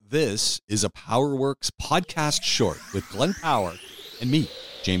This is a PowerWorks podcast short with Glenn Power and me,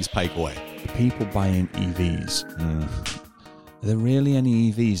 James Pikeway. People buying EVs. Are there really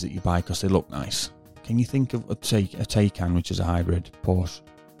any EVs that you buy because they look nice? Can you think of a Taycan, which is a hybrid Porsche?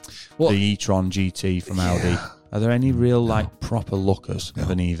 Well, the e-tron GT from Audi. Are there any real proper lookers of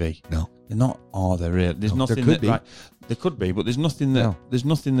an EV? No, they're not. Are there real? There's nothing there could that there could be, but there's nothing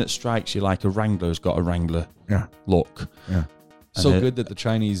that strikes you like a Wrangler's got a Wrangler look. Yeah. So good that the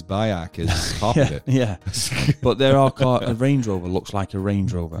Chinese Bayak is copied it. Yeah. But there are a Range Rover looks like a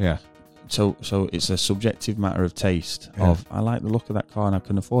Range Rover. Yeah. So it's a subjective matter of taste. Of I like the look of that car and I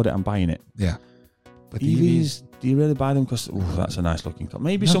can afford it. I'm buying it. Yeah. But EVs, do you really buy them because that's a nice looking car?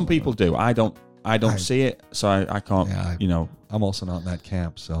 Maybe some people do. I don't see it, so I can't. Yeah, I'm also not in that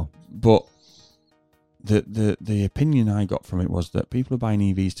camp. So, but the opinion I got from it was that people are buying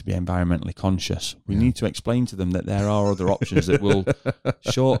EVs to be environmentally conscious. We need to explain to them that there are other options that will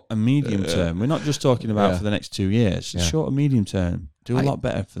short and medium term. We're not just talking about for the next 2 years. Short and medium term do a lot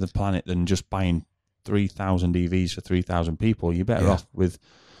better for the planet than just buying 3,000 EVs for 3,000 people. You're better off with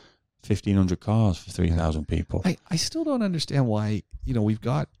 1,500 cars for 3,000 people. I still don't understand why. We've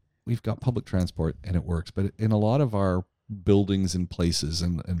got public transport and it works, but in a lot of our buildings and places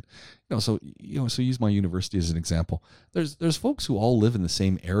so use my university as an example. There's folks who all live in the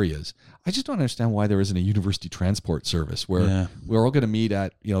same areas. I just don't understand why there isn't a university transport service where we're all going to meet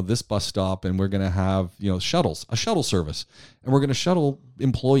at this bus stop and we're going to have a shuttle service, and we're going to shuttle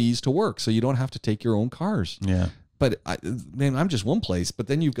employees to work so you don't have to take your own cars. Yeah. But I'm just one place. But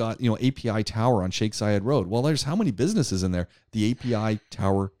then you've got API Tower on Sheikh Zayed Road. Well, there's how many businesses in there? The API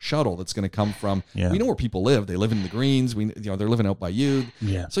Tower shuttle that's going to come from. We know where people live. They live in the Greens. They're living out by you.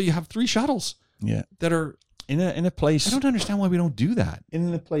 Yeah. So you have 3 shuttles. Yeah. That are in a place. I don't understand why we don't do that. In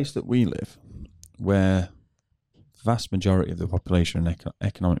the place that we live, where the vast majority of the population are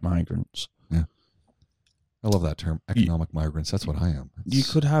economic migrants. Yeah. I love that term, economic migrants. That's what I am. You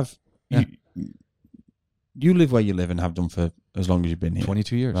could have. You live where you live and have done for as long as you've been here.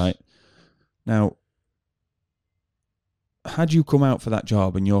 22 years. Right. Now, had you come out for that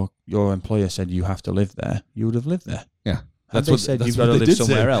job and your employer said you have to live there, you would have lived there. Yeah. Had they said you've got to live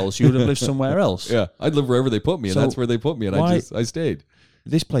somewhere else, you would have lived somewhere else. Yeah. I'd live wherever they put me, and that's where they put me, and I stayed.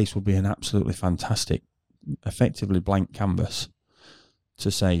 This place would be an absolutely fantastic, effectively blank canvas to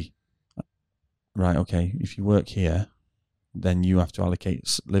say, right, okay, if you work here, then you have to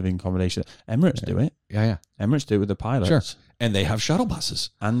allocate living accommodation. Emirates do it. Yeah. Emirates do it with the pilots. Sure. And they have shuttle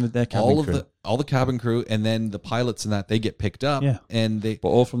buses. And with their cabin crew. All the cabin crew, and then the pilots and that, they get picked up. Yeah. But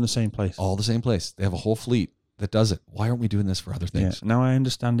all from the same place. All the same place. They have a whole fleet that does it. Why aren't we doing this for other things? Yeah. Now I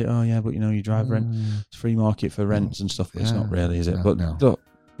understand it. Oh, yeah, but you drive rent. It's free market for rents and stuff, but it's not really, is it? No, but no. Look,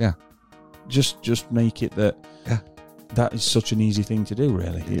 just make it that that is such an easy thing to do,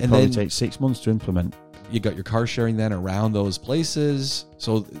 really. It probably takes 6 months to implement. You got your car sharing then around those places.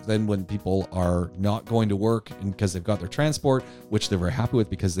 So then when people are not going to work and because they've got their transport, which they're very happy with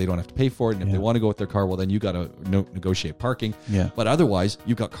because they don't have to pay for it. And if they want to go with their car, well, then you got to negotiate parking. Yeah. But otherwise,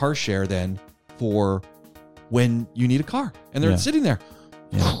 you've got car share then for when you need a car and they're sitting there.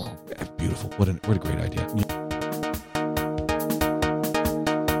 Yeah. Beautiful. What a great idea.